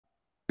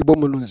Igbo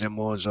mụrụ nze m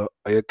ọzọ,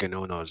 anyị ekene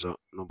unu ọzọ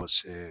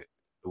n'ụbọchị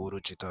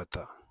uhuruchi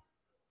tata.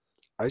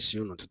 Anyị si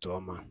unu ụtụtụ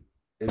ọma,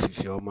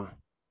 efifie ọma,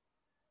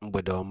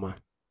 mgbede ọma,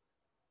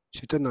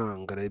 site na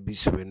ngara ebe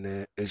isi wee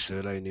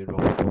na-esoyere anyị n'iru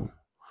akwụkwọ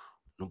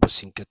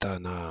n'ụbọchị nke taa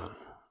na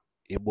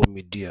Igbo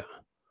midia,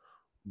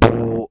 bụ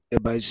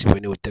ebe anyị si wee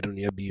na-ewetara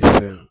unu ya bụ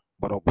ife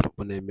gbara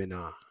ọkpụrụkpụ na-eme na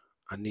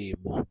ana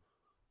Igbo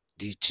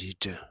dị iche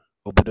iche,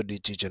 obodo dị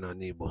iche iche na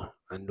ana Igbo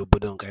na ndị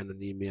obodo nke anyị nọ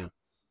n'ime ya.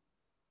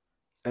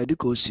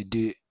 Dịka o si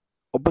dị,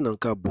 ọbụna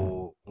nke a bụ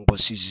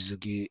mbọsị izizi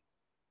gị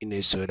ị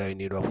na-esonyere anyị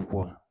n'iru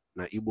akwụkwọ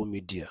na Igbo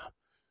midia,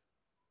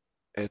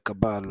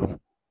 ekabalụ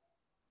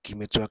ka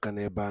imetụ aka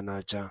n'ebe a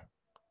na-acha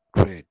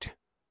red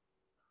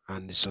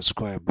and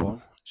subscribe,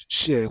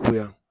 share ekwe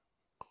ya,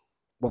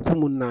 gbakwa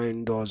ụmụnne anyị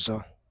ndị ọzọ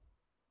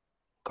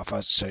ka fa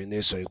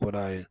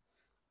na-esonyekwara anyị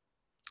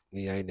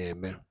n'ihe anyị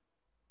na-eme.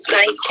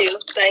 Thank you.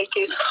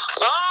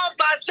 Oh,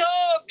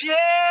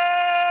 Batobie!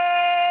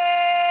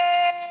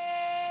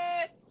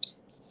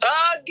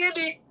 Oh,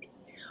 giddy!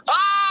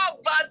 Oh,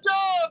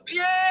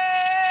 Batobie!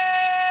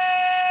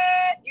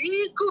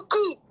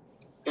 Ikuku!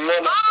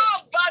 Oh,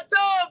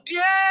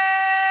 Batobie!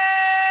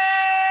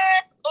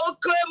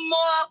 Okay,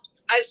 more.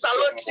 I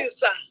salute you,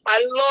 sir. I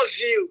love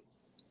you.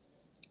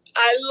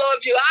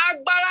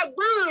 Agbara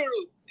Guru,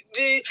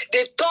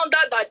 the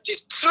thunder that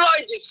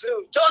destroyed the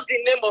zoo. Just the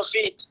name of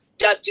it.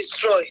 They are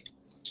destroyed.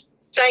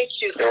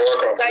 Thank you, sir.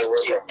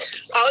 Thank you.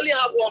 I only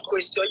have one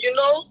question. You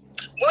know,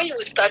 when you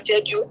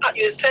started, you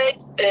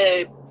said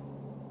the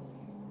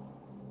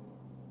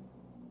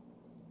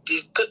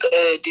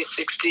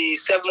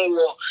 67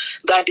 war,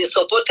 that they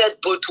supported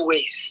both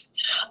ways.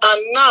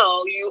 And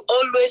now you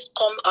always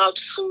come out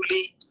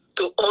fully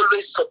to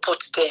always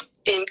support them.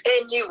 In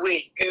any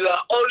way, you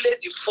are always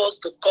the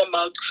first to come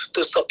out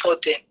to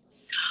support them.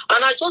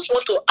 And I just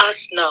want to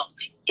ask now,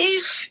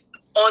 if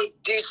on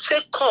the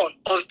 2nd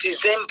of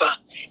December,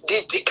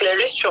 the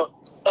declaration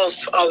of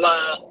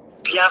our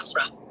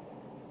Biafra,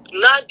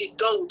 now the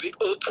door will be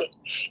open.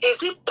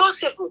 Is it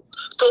possible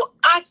to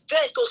ask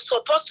them to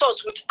support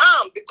us with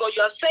arms? Because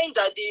you are saying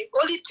that the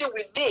only thing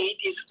we need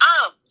is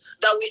arms,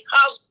 that we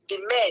have the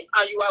men,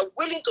 and you are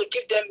willing to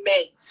give them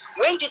men.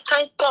 When the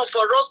time comes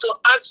for us to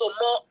ask for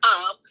more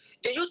arms,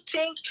 do you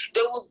think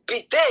they will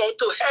be there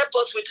to help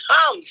us with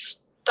arms?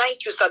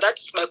 Thank you, sir. That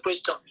is my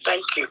question.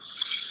 Thank you.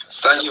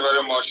 Thank you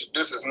very much.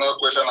 This is not a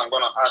question I'm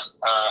going to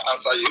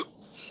answer you.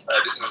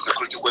 This is a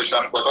security question,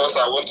 but also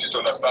I want you to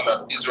understand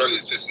that Israel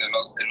is facing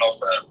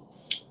enough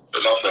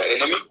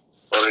enemy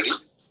already.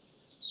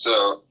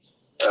 So,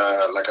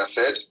 like I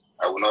said,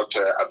 I will not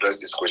address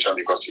this question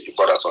because it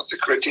borders on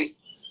security.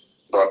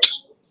 But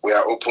we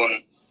are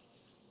open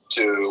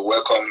to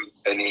welcome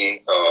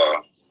any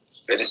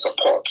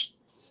support,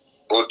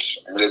 both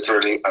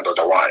militarily and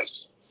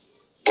otherwise,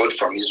 both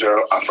from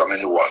Israel and from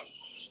anyone.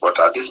 But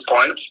at this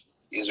point,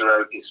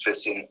 Israel is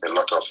facing a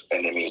lot of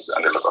enemies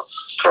and a lot of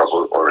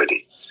trouble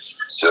already.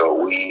 So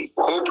we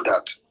hope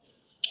that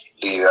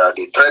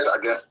the threat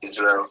against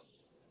Israel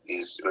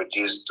is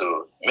reduced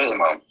to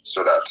minimum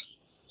so that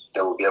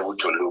they will be able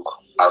to look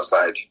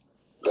outside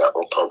their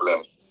own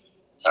problem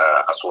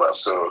as well.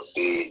 So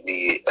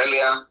the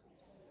earlier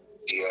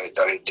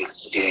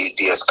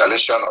the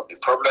escalation of the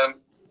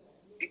problem,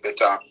 the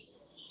better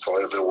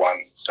for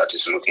everyone that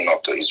is looking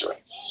up to Israel.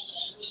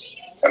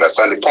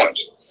 Understand the point?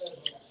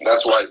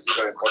 That's why it's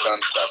very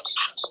important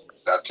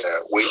that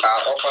we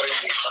are offering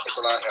this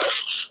particular help,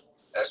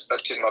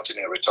 expecting nothing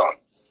in return.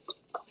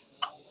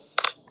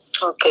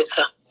 Okay,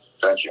 sir.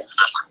 Thank you.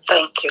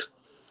 Thank you.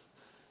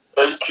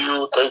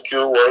 Thank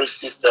you, Warri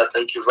sister.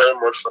 Thank you very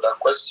much for that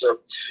question.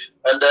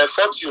 And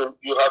Fortune,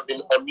 you have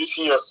been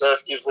unmuting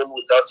yourself even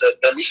without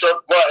permission.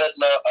 Go ahead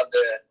now and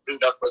bring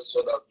that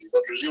question up.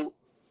 What will you?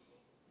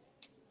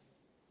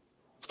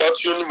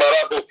 Fortune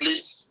Marabo,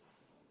 please.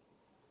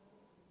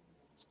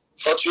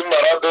 Fortune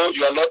Marabo,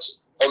 you are not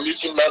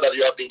unmuting now that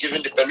you have been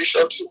given the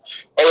permission to.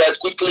 All right,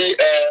 quickly,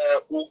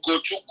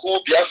 Ugochukwu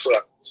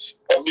Biafra,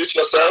 unmute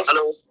yourself.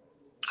 Hello,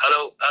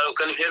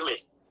 can you hear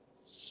me?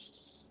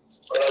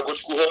 All right,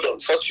 Ugochukwu, hold on.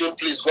 Fortune,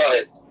 please go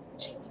ahead.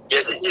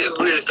 Yes,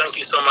 really, thank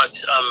you so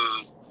much.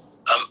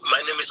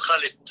 My name is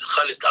Khalid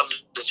Abdul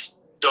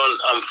John.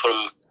 I'm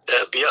from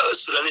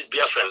Sudanese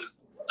Biafran,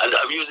 and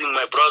I'm using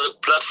my brother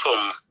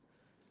platform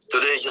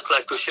today just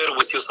like to share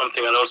with you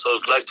something, and also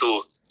I'd like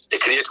to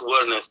create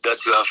awareness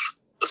that you have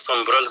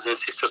some brothers and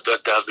sisters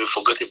that have been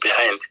forgotten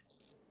behind.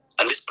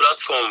 And this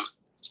platform,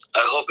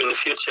 I hope in the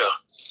future,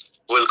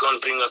 will go and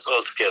bring us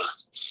all together.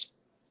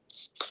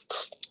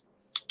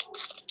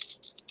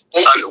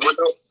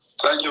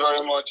 Thank you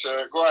very much.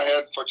 Go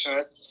ahead,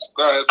 Fortunate.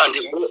 Go ahead. And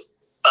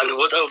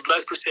what I would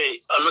like to say,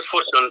 I'm not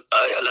fortunate,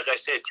 like I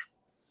said,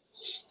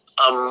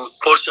 I'm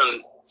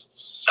fortunate,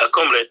 a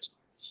comrade.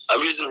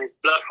 I'm using this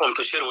platform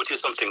to share with you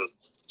something.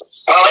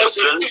 What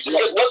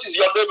is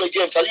your name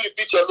again? Can you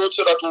repeat your name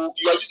so that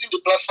you are using the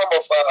platform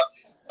of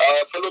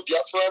fellow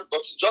Biafran,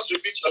 but just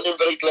repeat your name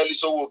very clearly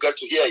so we'll get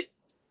to hear it.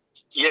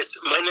 Yes,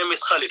 my name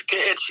is Khalid,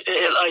 Khalid.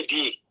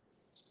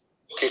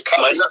 Okay,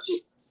 Khalid.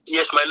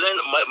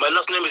 My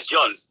last name is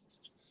John.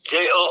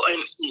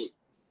 Jone.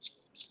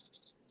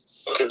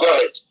 Okay, go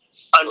ahead.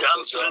 And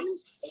I'm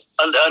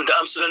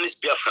Sudanese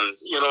Biafran.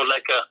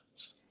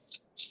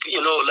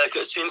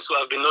 Since we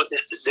have been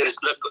noticed, there is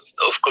lack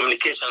of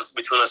communications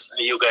between us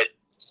and you guys.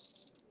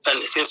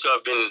 And since we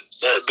have been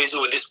busy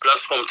with this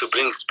platform to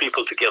bring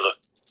people together,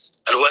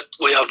 and what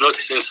we have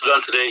noticed in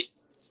Sudan today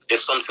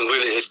is something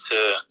really, it's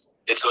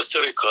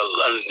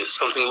historical and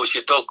something we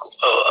should talk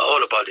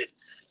all about it.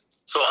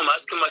 So I'm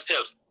asking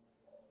myself,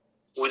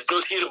 we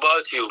don't hear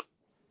about you,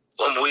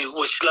 and we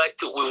would like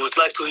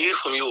to hear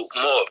from you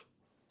more.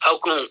 How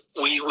can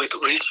we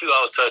reach you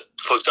outside,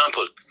 for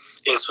example,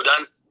 in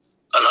Sudan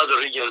and other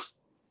regions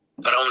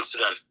around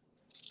Sudan?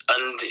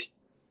 And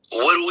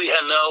where we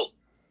are now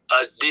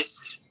at this,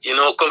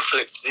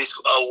 conflicts, this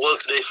our world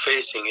today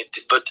facing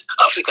it, but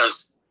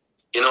Africans,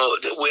 we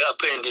are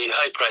paying the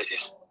high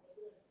prices.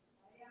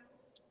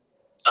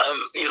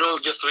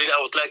 Just really, I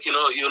would like,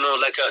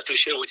 to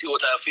share with you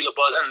what I feel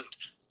about and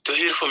to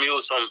hear from you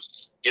some,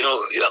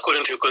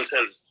 according to your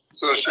concern.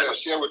 So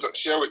share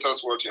with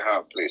us what you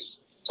have, please.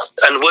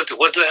 And what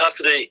do I have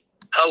today?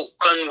 How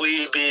can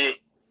we be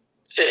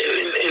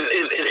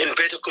in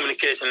better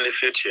communication in the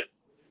future?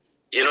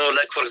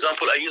 For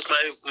example, I use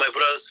my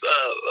brother's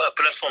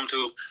platform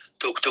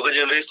to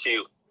generate to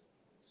you.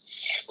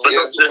 But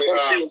yes,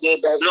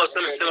 there's no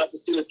some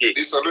opportunity.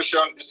 The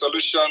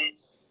solution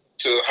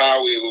to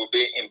how we will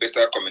be in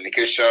better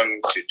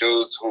communication to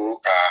those who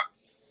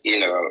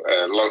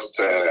are, lost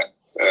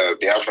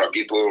Biafra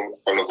people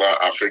all over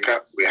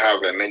Africa. We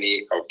have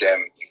many of them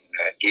in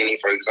Guinea,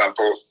 for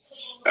example,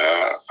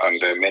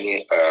 and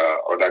many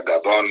other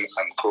Gabon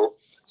and co.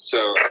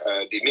 So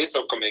the means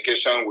of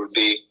communication will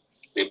be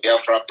the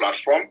BIAFRA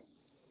platform,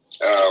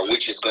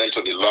 which is going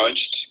to be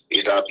launched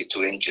either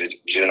between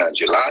June and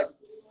July.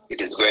 It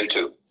is going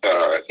to,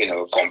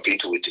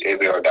 compete with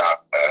every other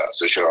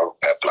social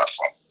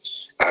platform.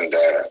 And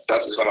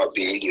that is going to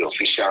be the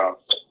official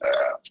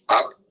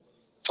app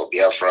for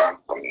BIAFRA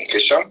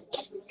communication.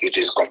 It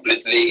is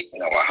completely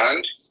in our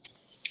hand,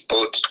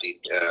 both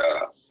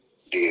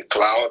the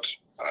cloud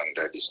and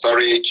the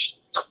storage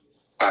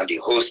and the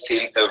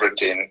hosting,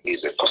 everything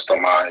is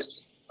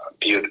customized,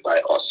 built by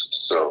us.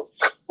 So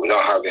we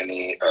don't have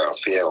any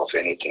fear of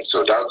anything.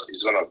 So that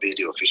is going to be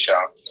the official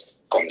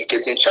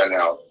communicating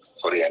channel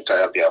for the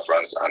entire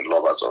Biafrans and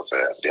lovers of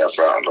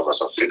Biafra and lovers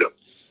of freedom.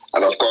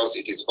 And of course,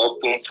 it is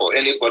open for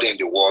anybody in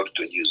the world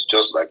to use,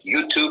 just like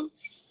YouTube,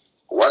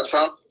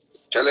 WhatsApp,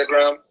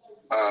 Telegram,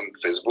 and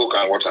Facebook,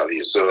 and what have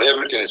you. So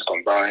everything is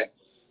combined.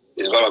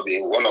 It's going to be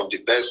one of the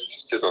best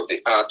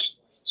state-of-the-art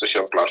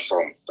social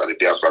platform that the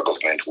Biafra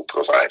government will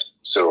provide.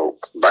 So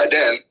by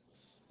then,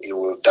 you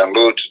will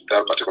download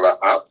that particular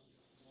app,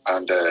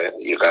 and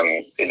you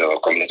can,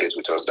 communicate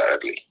with us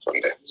directly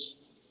from there.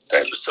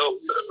 Thank you. So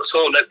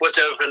like what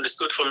I've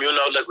understood from you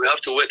now, like we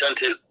have to wait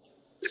until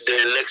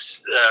the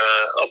next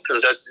option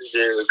that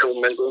the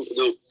government going to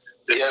do.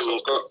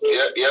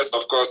 Yes,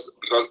 of course,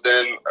 because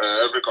then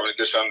every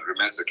communication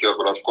remains secure.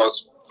 But of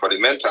course, for the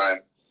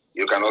meantime,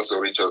 you can also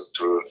reach us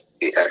through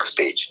the X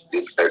page.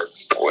 This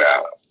X, we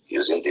are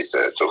using this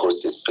to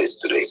host this place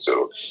today.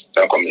 So you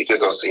can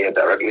communicate us here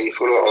directly,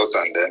 follow us,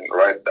 and then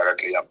write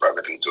directly and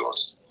privately to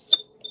us.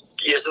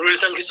 Yes, really,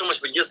 thank you so much.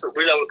 But just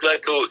really, I would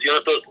like to,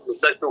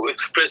 to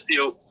express to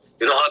you,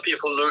 how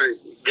people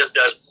just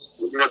that,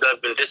 that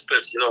have been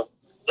desperate,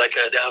 like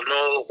they have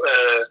no,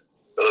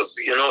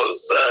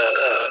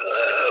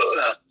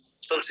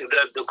 something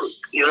that they could,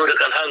 they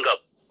can hang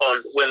up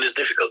on when it's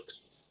difficult.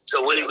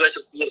 So when you guys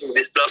are using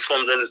this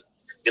platform, then,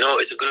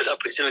 it's a great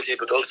opportunity,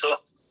 but also,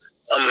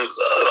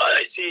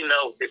 I see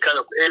now the kind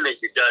of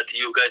energy that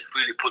you guys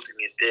really putting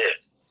in there,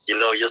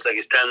 just like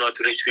it's time now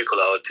to reach people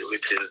out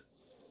within,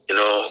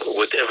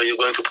 whatever you're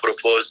going to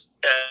propose,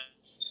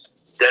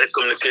 direct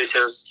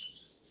communications,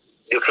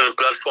 different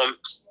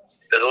platforms,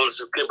 that's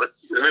also okay. But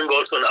remember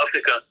also in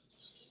Africa,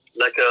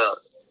 like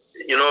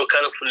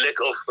kind of lack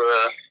of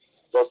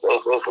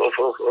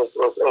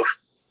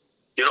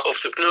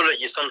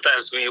technology.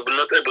 Sometimes we were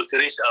not able to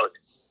reach out.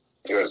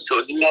 Yes.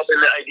 So do you have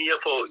an idea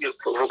for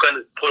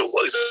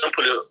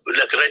example,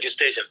 like radio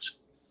stations?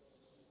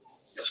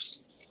 Yes.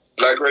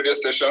 Like radio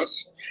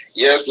stations?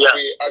 Yes.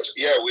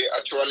 Yeah. We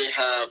actually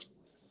have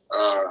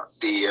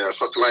the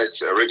satellite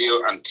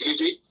radio and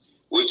TV,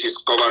 which is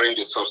covering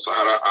the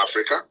sub-Saharan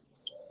Africa.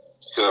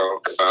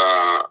 So,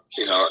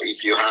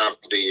 if you have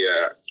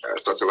the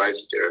satellite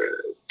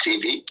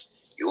TV,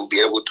 you will be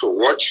able to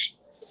watch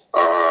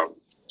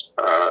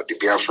the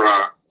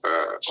Biafra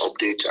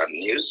update and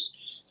news.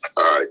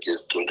 It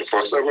is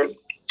 24/7,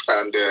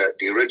 and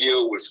the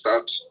radio will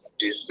start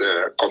this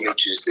coming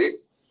Tuesday.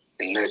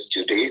 In the next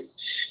 2 days,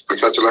 the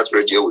satellite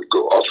radio will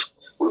go off.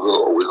 We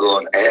go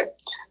on air,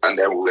 and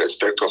then we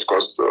expect, of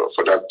course,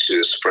 for that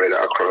to spread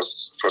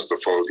across, first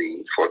of all,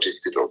 the 40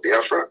 states of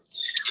Biafra,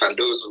 and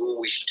those who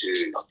wish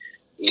to,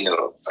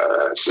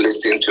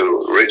 listen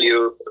to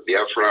radio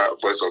Biafra,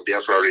 Voice of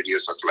Biafra radio,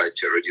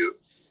 satellite radio,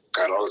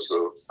 can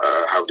also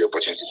have the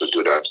opportunity to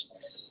do that,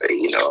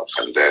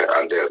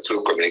 and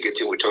through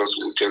communicating with us,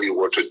 we'll tell you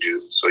what to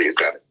do, so you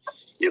can,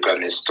 you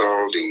can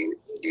install the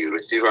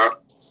receiver,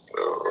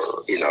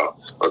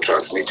 or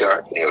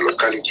transmitter in your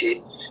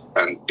locality,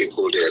 and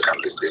people there can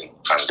listen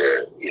and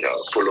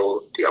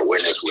follow the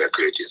awareness we are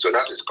creating. So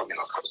that is coming,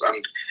 of course.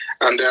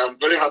 And I'm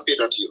very happy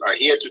that you are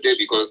here today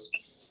because,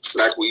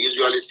 like we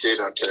usually say,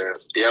 that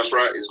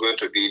Biafra is going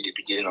to be the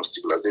beginning of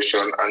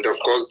civilization, and of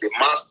course the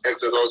mass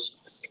exodus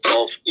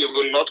of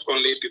even not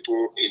only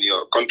people in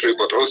your country,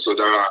 but also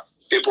there are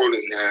people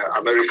in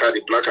America,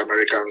 the Black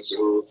Americans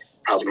who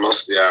have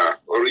lost their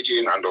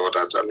origin and all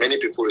that, and many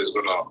people is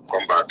going to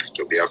come back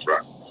to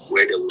Biafra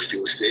where they will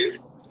feel safe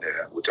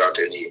without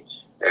any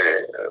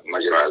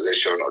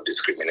marginalization or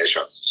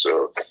discrimination.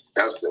 So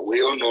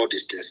we all know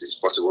these things is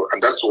possible,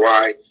 and that's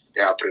why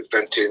they are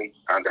preventing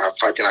and they are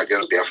fighting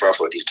against Biafra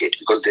for decades,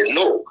 because they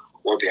know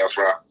what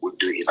Biafra would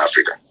do in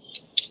Africa.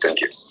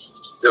 Thank you.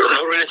 No,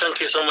 really, thank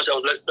you so much. I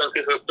would like to thank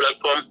you for the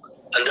platform,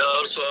 and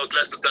also I would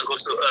like to thank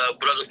also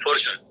Brother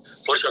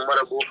Fortune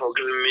Marabu for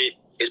giving me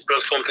his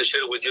platform to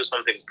share with you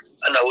something,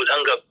 and I would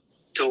hang up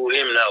to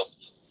him now.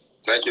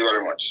 Thank you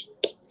very much.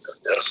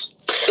 Yes.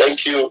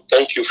 Thank you.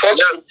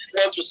 Fortune, you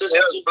want to say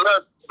something?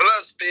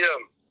 Bless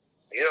PM.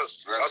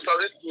 Yes, I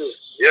salute you.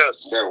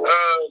 Yes. I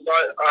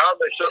have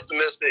a short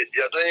message.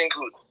 You're doing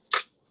good.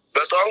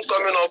 But I'm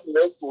coming up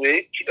next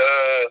week.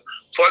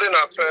 Foreign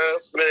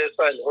Affairs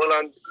Minister in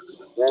Holland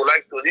would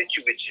like to reach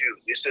with you.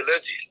 It's a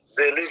lady.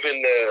 They live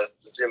in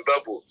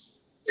Zimbabwe.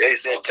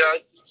 He's in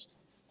charge.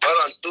 1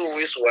 and 2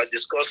 weeks we are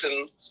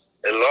discussing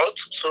a lot.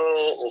 So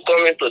we're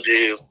coming to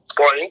the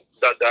point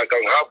that I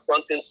can have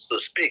something to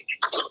speak,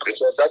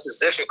 because that is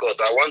difficult.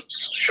 I want to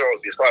show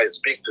before I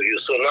speak to you.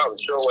 So now I'm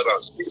sure what I'm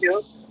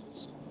speaking.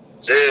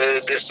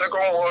 The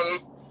second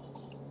one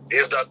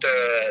is that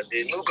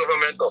the new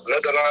government of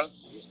Netherlands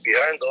is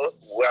behind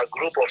us. We are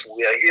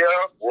here.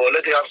 We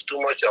already have too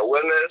much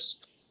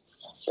awareness.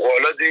 We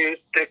already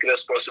take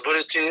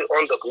responsibility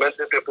on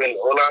documenting people in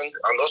Holland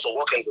and also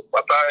working with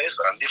parties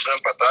and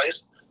different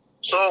parties.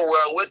 So we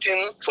are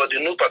waiting for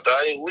the new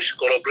party which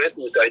collaborate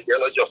with the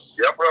ideology of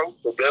Biafra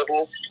to be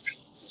able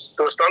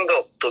to stand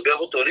up, to be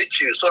able to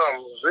reach you. So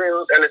I'm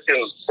doing anything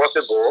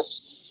possible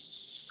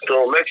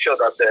to make sure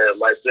that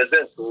my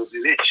presence will be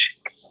reached.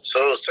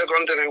 So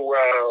secondly, we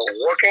are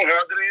working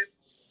hardly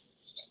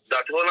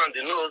that Holland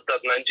knows that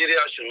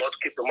Nigeria should not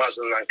keep the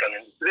Muslim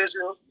in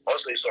prison.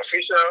 Also, it's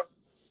official.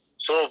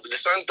 So at the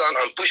same time,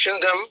 I'm pushing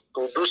them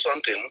to do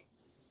something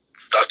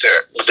that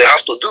they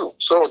have to do.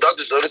 So that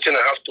is the only thing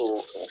I have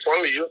to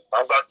inform you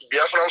about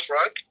Biafran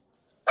flag.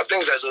 I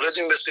think there's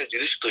already a message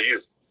reached to you.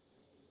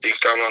 You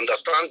can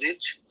understand it.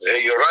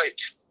 You're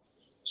right.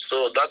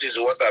 So that is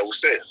what I will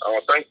say. I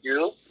will thank you,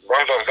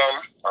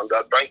 and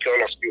I thank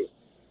all of you.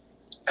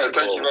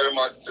 Thank you very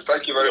much.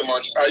 Thank you very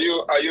much. Are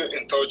you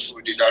in touch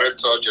with the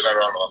Director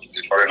General of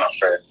the Foreign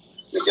Affairs,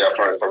 the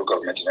Biafra Republic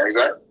of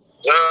Exile?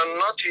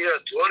 Not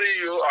yet. Only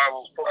you. I'm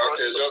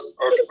focused.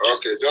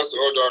 Okay. Just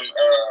hold on,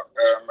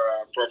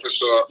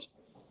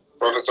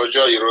 Professor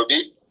Joy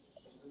Robi.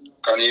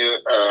 Can you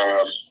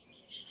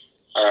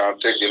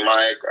take the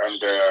mic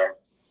and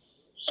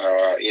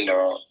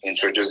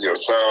introduce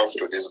yourself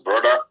to this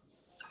brother?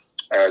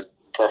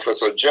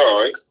 Professor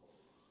Joy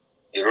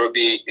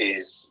Irobi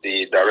is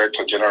the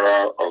Director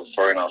General of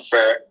Foreign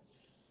Affairs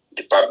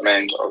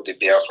Department of the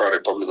Biafra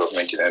Republic of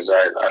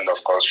Exile, and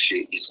of course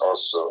she is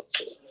also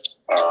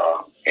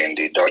in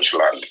the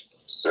Dutchland.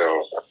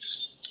 So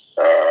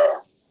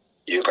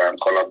you can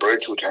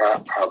collaborate with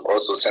her. I've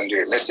also sent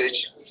you a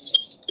message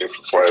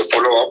for a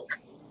follow-up.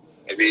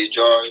 Maybe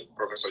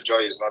Professor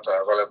Joy is not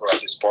available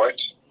at this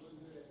point.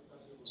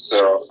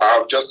 So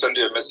I've just sent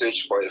you a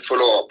message for a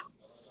follow-up.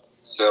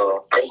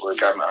 So I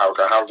can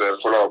have the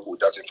follow-up with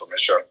that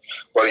information.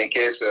 But in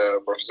case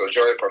Professor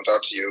Joy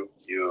contacts you,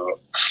 you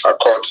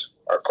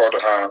accord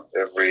her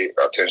every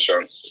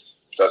attention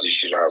that you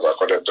should have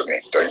accorded to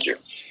me. Thank you.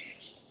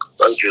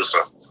 Thank you,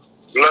 sir.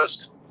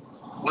 Blessed.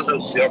 Good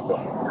to see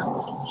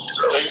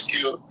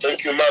you.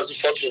 Thank you, Master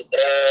Fortune.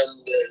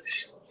 And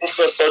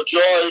Professor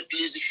Joy,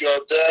 please, if you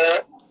are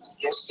there,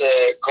 just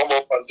come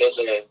up and then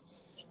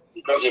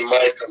you grab the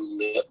mic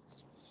and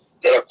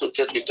get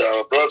acquainted with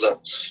our brother.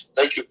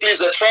 Thank you. Please,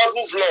 the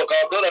travel vlog,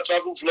 our brother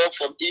travel vlog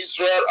from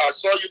Israel. I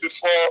saw you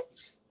before.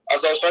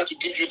 As I was trying to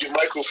give you the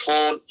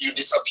microphone, you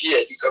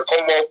disappeared. You can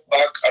come up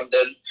back and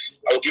then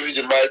I'll give you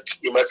the mic.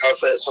 You might have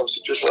some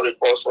situational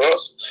reports for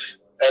us.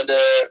 And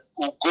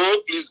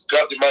Ugo, please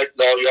grab the mic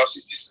now. You have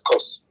 60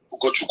 seconds.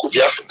 Ugo Chukwu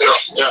Biafra.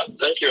 Yeah,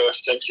 thank you.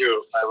 And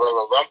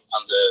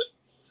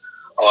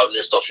our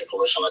Minister of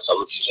Information, I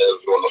salute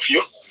every one of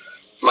you.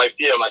 My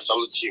PM, I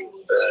salute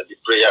you. The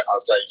prayer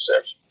answer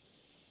itself.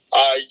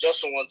 I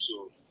just want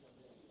to,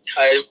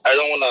 I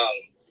don't want to,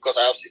 because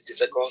I have 60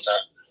 seconds,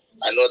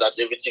 I know that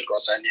everything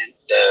concerning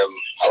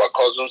our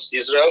cousins,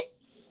 Israel,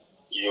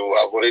 you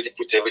have already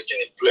put everything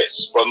in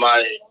place. But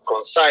my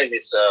concern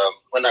is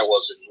when I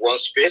was in one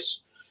space,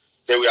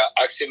 they were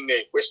asking me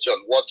a question,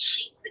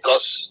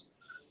 because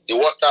the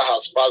water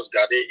has passed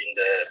Gade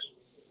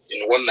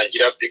in one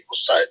Nigerian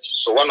people's side.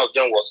 So one of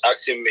them was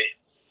asking me,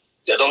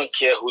 they don't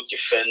care who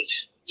defends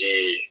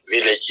the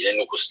village in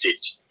Enugu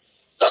State.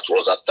 that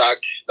was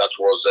attacked, that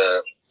was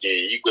the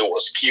IGBO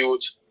was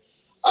killed,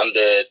 and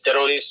the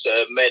terrorist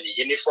men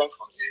in uniform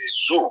from the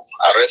zoo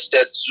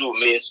arrested. Zoo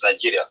means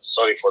Nigeria.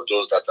 Sorry for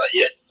those that are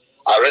here.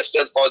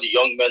 Arrested all the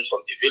young men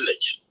from the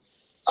village,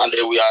 and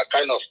we are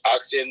kind of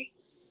asking,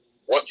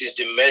 what is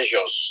the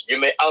measures? You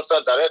may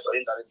answer directly or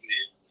indirectly,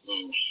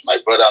 my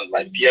brother and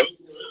my PM.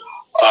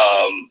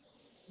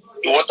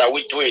 What are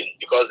we doing?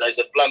 Because there is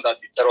a plan that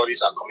the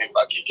terrorists are coming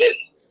back again.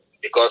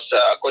 Because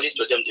according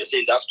to them, they say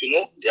in the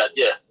afternoon, they are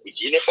there with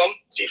uniform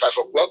till 5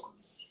 o'clock.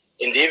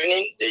 In the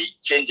evening, they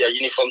change their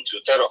uniform to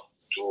terror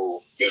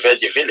to invade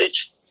the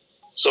village.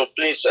 So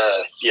please,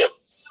 PM,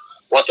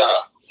 what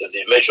are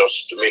the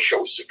measures to make sure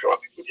we secure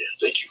people there?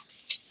 Thank you.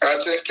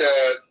 I think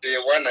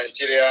the one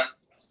Nigeria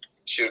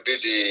should be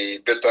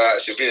in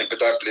a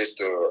better place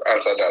to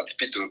answer that.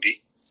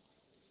 P2B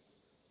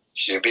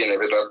should be in a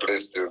better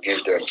place to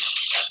give them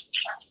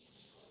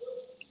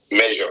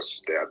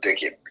measures they are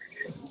taking.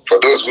 For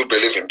those who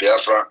believe in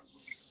Biafra,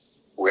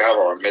 we have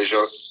our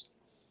measures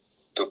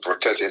to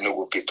protect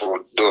Enugu people,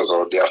 those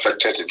or the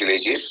affected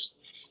villages,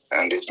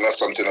 and it's not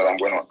something that I'm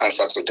going to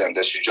answer to them.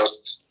 They should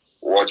just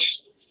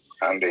watch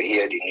and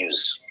hear the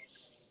news.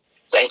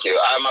 Thank you.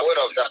 I'm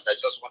aware of that. I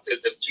just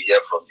wanted them to hear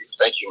from you.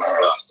 Thank you, my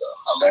brother.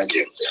 Thank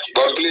you.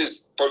 But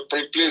please,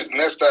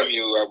 next time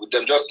you are with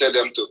them, just tell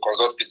them to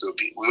consult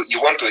P2B.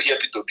 You want to hear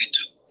P2B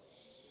too,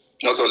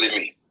 not only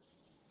me.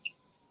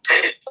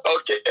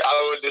 Okay,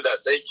 I will do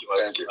that. Thank you, my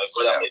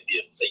brother.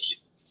 Thank you.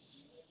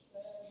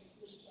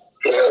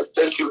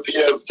 Thank you,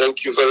 PM.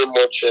 Thank you very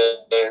much,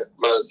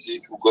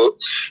 Mazi Hugo.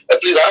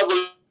 Please, I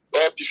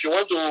have if you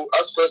want to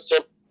ask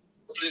questions,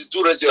 please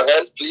do raise your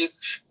hand, please.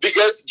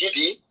 Biggest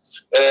Giddy,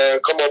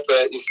 come up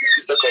in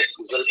 60 seconds,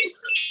 please. Very quick.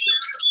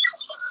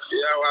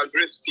 Yeah, well,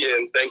 great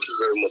PM. Thank you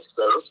very much,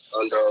 sir.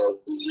 And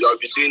you have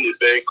been doing a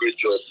very great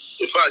job.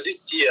 In fact,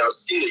 this year I've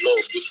seen a lot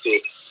of good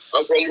things.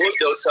 I'm from Road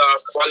Delta,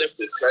 Quality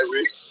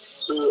Prescribery.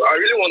 So I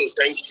really want to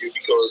thank you,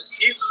 because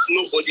if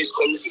nobody is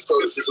coming to tell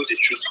the people the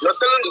truth, you're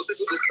telling the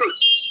people the truth.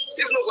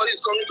 If nobody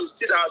is coming to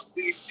see that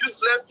the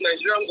useless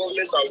Nigerian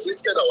government has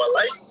wasted our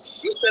life,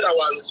 wasted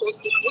our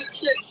resources,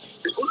 wasted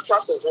the good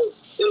part of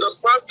us. In the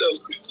past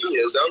 16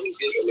 years, there hasn't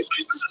been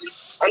electricity.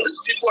 And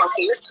these people are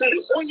collecting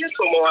the oil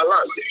from our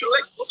land. If you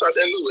like, look at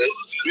everywhere,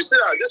 you see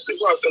that these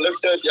people have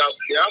collected their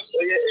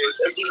oil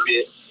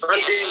everywhere, and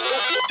they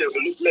don't do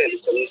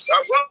development.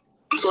 I've gone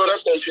to other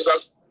countries,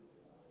 I've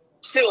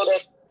seen other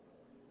countries.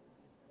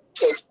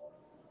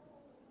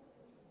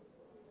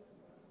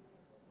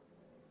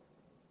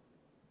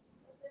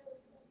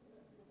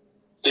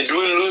 Did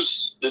we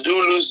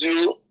lose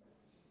you?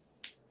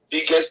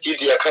 Biggest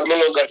Giddy, I can no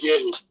longer hear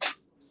you.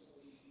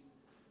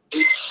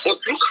 But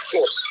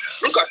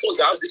look at what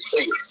they have this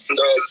thing.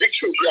 The big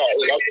truth,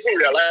 yeah, people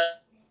realize.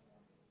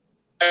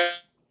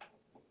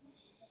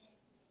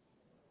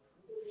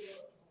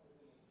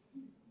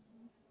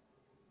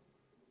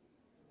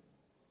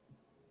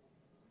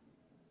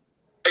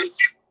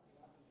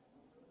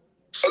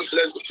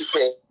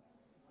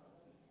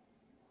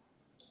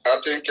 I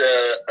think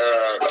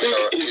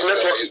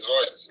his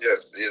voice,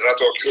 yes, his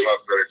network is not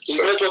very good. His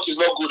network is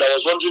not good. I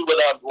was wondering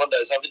whether I'm the one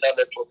that is having that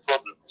network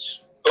problem.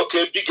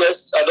 Okay,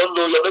 Biggest, I don't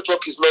know, your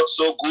network is not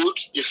so good.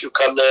 If you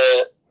can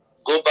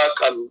go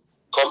back and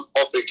come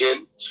up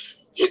again,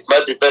 it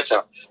might be better.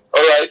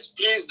 All right,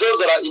 please, those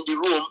that are in the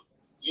room,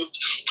 you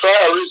try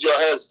and raise your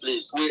hands,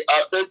 please. We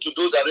attend to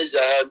those that raise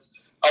their hands.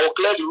 I will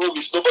clear the room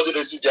if nobody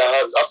raises their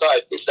hands after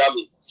I take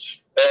Dami.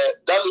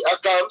 Dami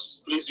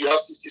Akams, please, you have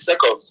 60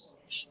 seconds.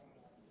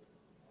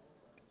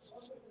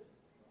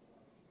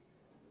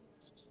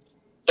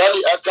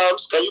 Dami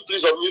Akams, can you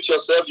please unmute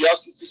yourself? You have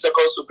 60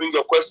 seconds to bring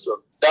your question.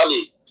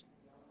 Dami.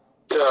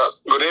 Yeah,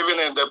 good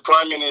evening, the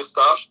Prime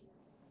Minister.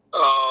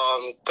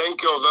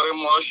 Thank you very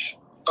much.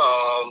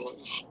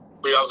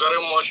 We are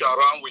very much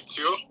around with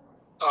you.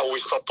 We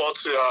support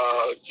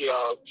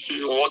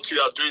what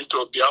you are doing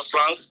to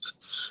Biafrans.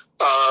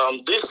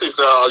 This is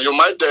you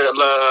might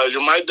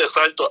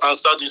decide to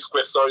answer this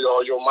question,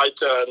 or you might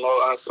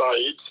not answer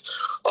it.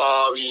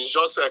 It's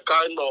just a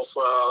kind of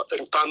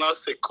internal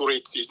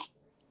security.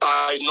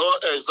 I know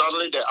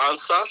exactly the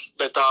answer,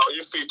 but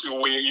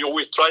you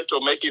will try to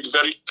make it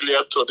very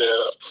clear to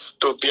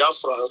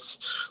Biafrans.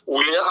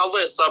 We have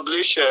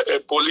established a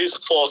police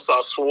force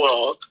as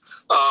well,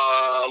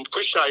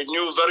 which I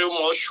knew very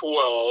much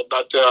well.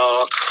 That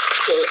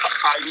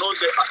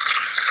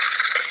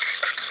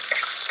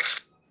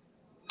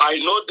I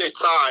know the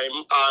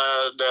time.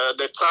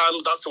 The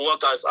time. That's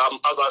what as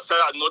I said.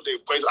 I know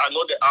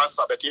the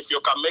answer. But if you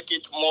can make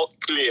it more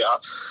clear,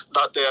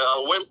 that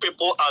when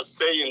people are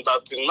saying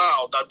that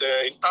now that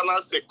the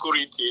internal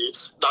security,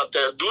 that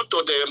due to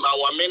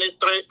our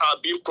military are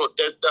being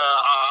protected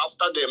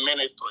after the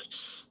military,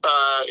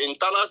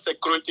 internal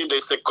security,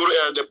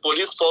 the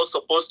police force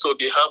supposed to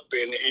be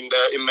helping in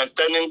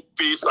maintaining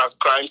peace and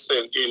crimes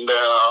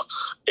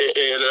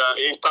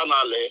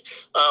internally.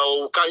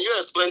 Can you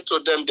explain to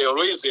them the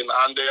reason reason,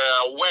 and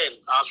when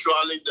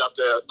actually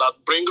that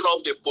bringing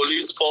up the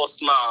police force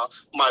now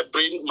might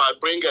bring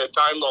a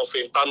kind of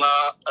internal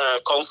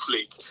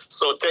conflict.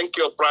 So thank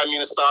you, Prime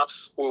Minister.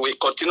 We will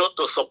continue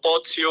to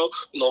support you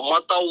no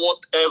matter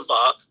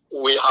whatever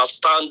we have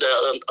stand.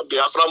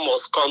 Biafra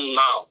must come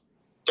now.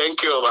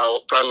 Thank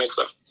you, Prime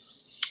Minister.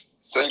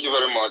 Thank you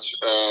very much.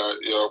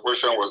 Your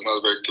question was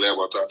not very clear,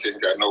 but I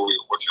think I know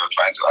what you're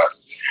trying to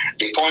ask.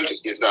 The point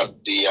is that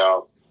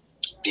the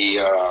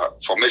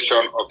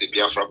formation of the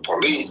Biafra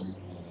police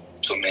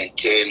to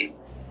maintain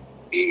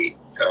the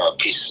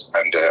peace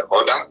and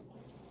order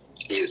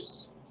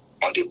is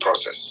on the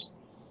process.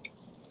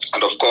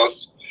 And of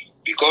course,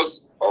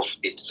 because of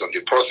it's on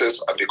the process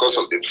and because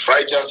of the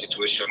fragile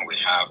situation we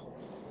have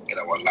in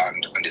our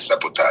land and the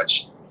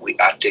sabotage, we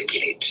are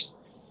taking it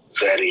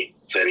very,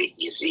 very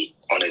easy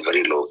on a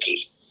very low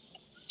key.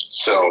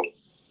 So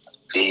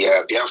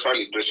the Biafra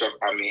Liberation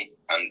Army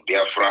and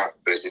Biafra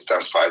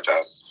resistance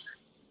fighters,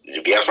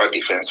 the Biafra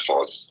Defense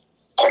Force,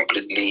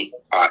 completely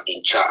are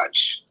in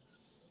charge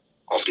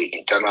of the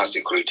internal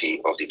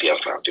security of the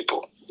Biafra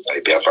people and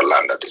the Biafra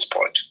land at this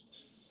point.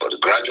 But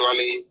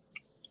gradually,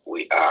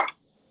 we are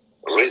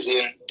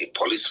raising the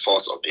police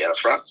force of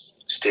Biafra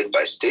state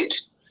by state,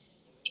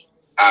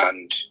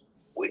 and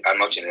we are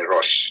not in a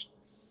rush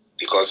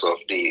because of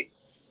the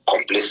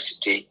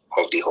complexity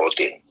of the whole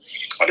thing.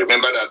 And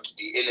remember that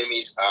the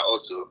enemies are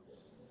also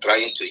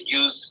trying to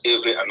use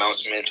every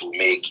announcement we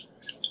make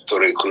to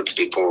recruit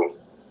people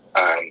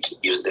and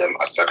use them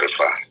as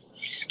sacrifice.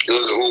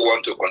 Those who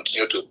want to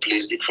continue to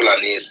please the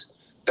Fulanis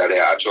that they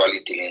are actually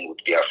dealing with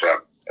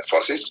Biafra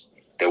forces,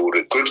 they will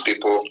recruit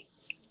people,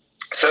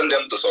 send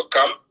them to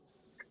succumb,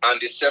 and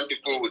the same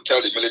people will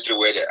tell the military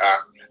where they are.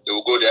 They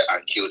will go there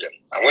and kill them.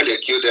 And when they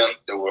kill them,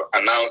 they will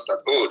announce that,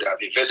 oh, they have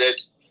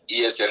invaded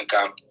ESN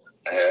camp,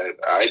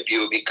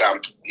 IPOB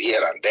camp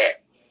here and there,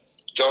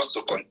 just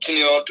to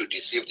continue to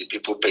deceive the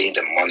people paying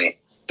them money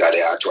that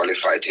they are actually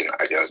fighting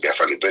against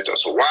Biafra Liberation.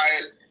 So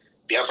while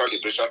Biafra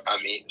Liberation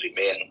Army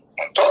remain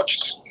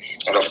untouched,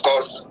 and of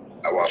course,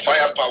 our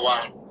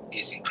firepower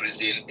is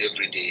increasing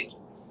every day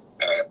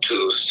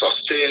to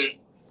sustain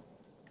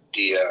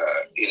the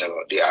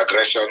the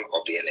aggression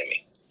of the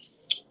enemy.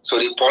 So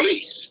the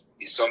police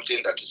is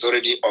something that is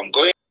already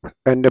ongoing.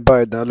 And the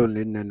by the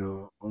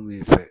Lino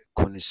only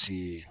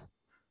Konisi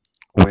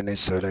when I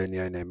saw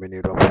any many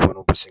rock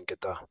one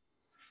Pasinketa.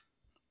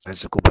 I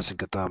said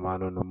Kopasinketa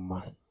Mano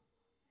Numa.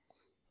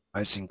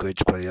 I think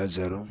which Korea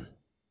zero.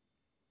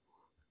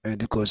 And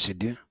the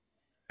Cosidi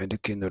and the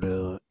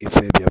Kindle if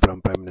I be a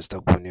Prime Minister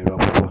Kuni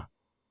Rock.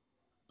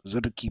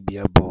 Zoduki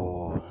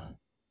Biabo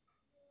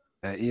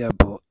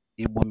Iabo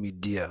Ibo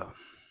Media.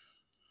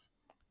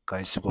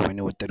 Kaisiko when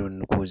you tell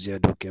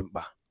Nukozia do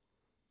Kemba.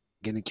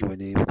 Geniki when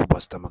you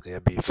Kubasta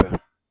Makaya Bifa.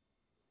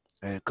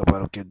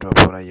 Kabaroke drop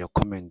on your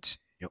comment,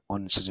 your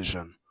own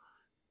suggestion.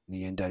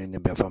 Ni endani in the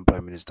Biafran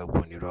Prime Minister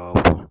Kuni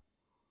Rock.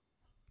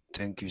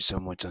 Thank you so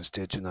much and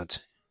stay tuned at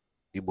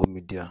Ibo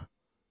Media.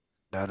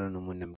 Daron